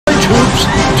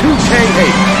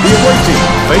UK8. The away team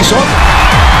face off.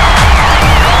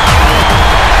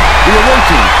 The away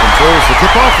team controls the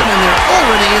tip-off, and they're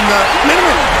already in the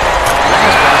minimum.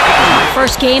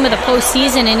 First game of the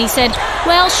postseason, and he said,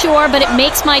 well, sure, but it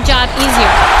makes my job easier.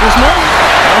 There's more.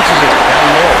 Bounces it down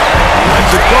low.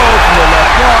 Lets it go from the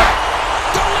left block.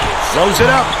 Throws it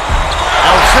up.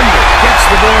 Alcindor gets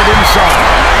the board inside.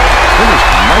 Finished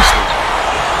nicely.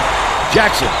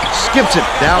 Jackson skips it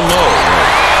down low.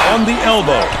 On the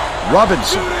elbow.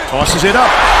 Robinson tosses it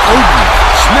up. Oden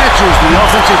snatches the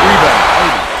offensive rebound.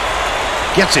 Oden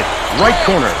gets it. Right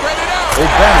corner.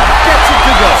 O'Bannon gets it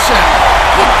to go.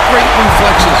 What great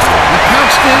reflexes. He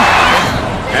pounced in.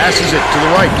 Passes it to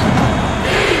the right.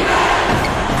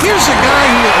 Here's a guy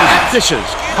who dishes.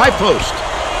 High post.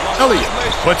 Elliott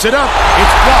puts it up.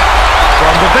 It's blocked.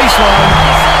 From the baseline.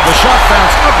 The shot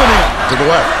bounce up and in. To the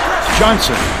left.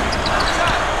 Johnson.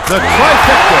 The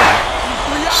trifecta.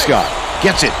 Scott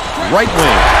gets it. Right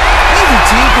wing. Either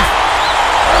team can...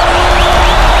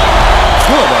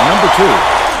 Good on number 2.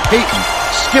 Payton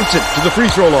skips it to the free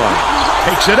throw line.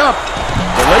 Takes it up.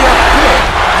 The layup good.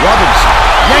 Robinson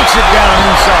yanks it down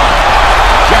inside.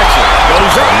 Jackson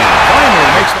goes up. Finally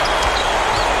makes the...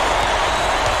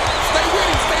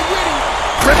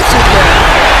 Rips it down.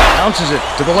 Bounces it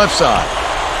to the left side.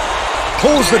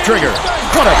 Pulls the trigger.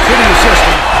 What a pretty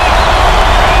assistant.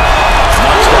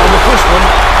 Knocks down the first one.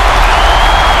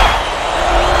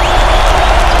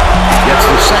 Gets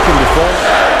the second to fall.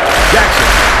 Jackson.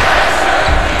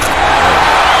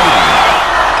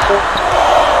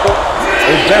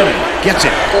 O'Bannon gets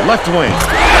it. Left wing.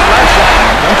 Last shot.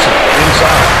 Dumps it.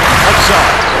 Inside.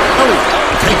 Outside. Elliott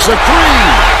takes a three.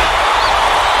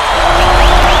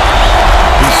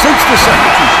 He sinks the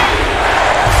second.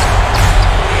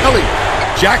 Elliott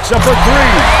jacks up a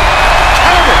three.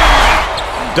 Count it.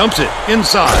 Dumps it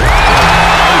inside.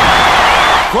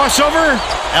 Crossover.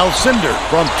 Alcindor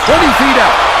from 20 feet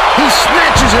out. He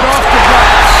snatches it off the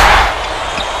glass.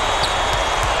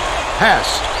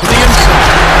 Pass to the inside.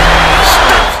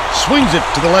 Swings it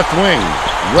to the left wing.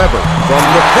 Weber from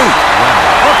the paint.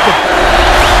 Up the...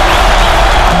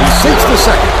 He sinks the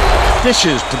second.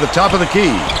 Dishes to the top of the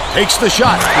key. Takes the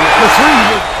shot. The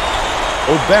three.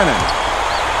 O'Bannon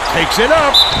takes it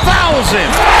up. Fouls him.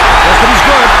 But he's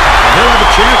good. He'll have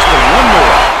a chance for one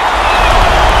more.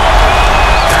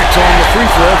 Backs on the free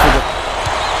throw for the...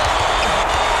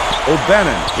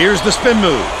 O'Bannon. Here's the spin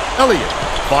move. Elliott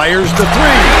fires the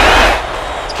three.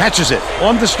 Catches it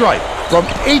on the stripe from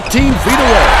 18 feet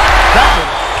away. That one.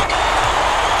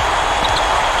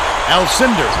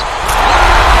 Alcindor.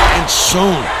 And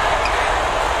soon.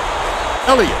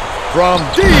 Elliott from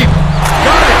deep.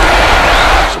 Got it.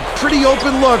 It's a pretty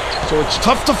open look, so it's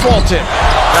tough to fault him.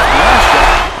 That last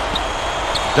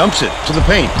shot. Dumps it to the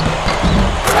paint.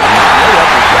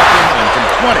 And from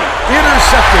 20.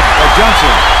 Intercepted by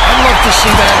Johnson. I'd love to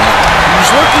see that.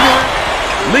 He's looking at it.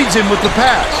 Leads him with the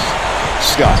pass.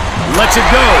 Scott lets it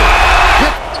go. Hit.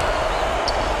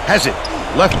 Has it.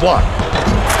 Left block.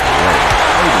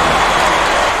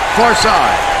 Far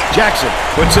side. Jackson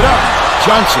puts it up.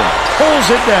 Johnson pulls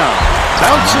it down.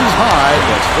 Bounces high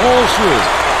but falls through.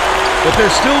 But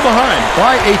they're still behind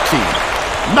by 18.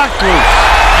 Knocked loose.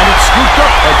 And it's scooped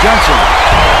up by Johnson.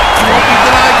 Won't be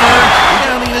denied, Vern.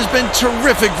 Rebounding has been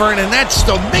terrific, Vern, and that's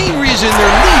the main reason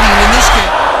they're leading in this game.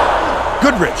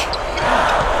 Goodrich.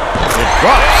 It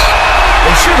drops.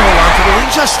 They should hold on to the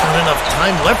lead. Just not enough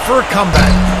time left for a comeback.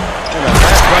 And a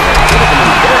last bucket could have been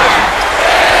embarrassing.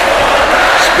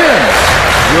 Spins.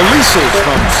 Releases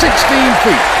from 16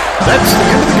 feet. That's the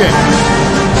end of the game.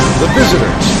 The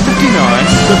visitors,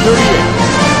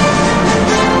 59-38.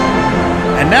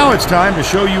 And now it's time to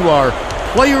show you our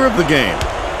player of the game.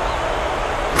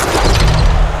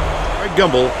 Greg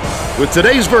Gumbel with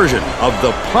today's version of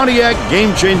the Pontiac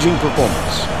game-changing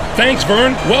performance. Thanks,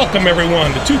 Vern. Welcome,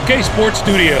 everyone, to 2K Sports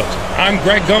Studios. I'm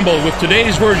Greg Gumbel with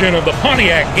today's version of the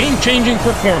Pontiac game-changing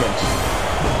performance.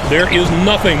 There is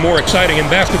nothing more exciting in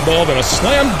basketball than a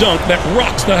slam dunk that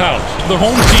rocks the house. The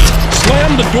home team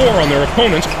slammed the door on their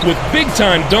opponents with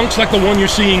big-time dunks like the one you're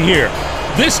seeing here.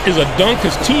 This is a dunk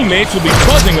his teammates will be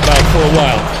buzzing about for a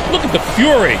while. Look at the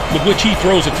fury with which he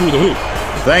throws it through the hoop.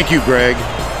 Thank you, Greg.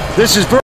 This is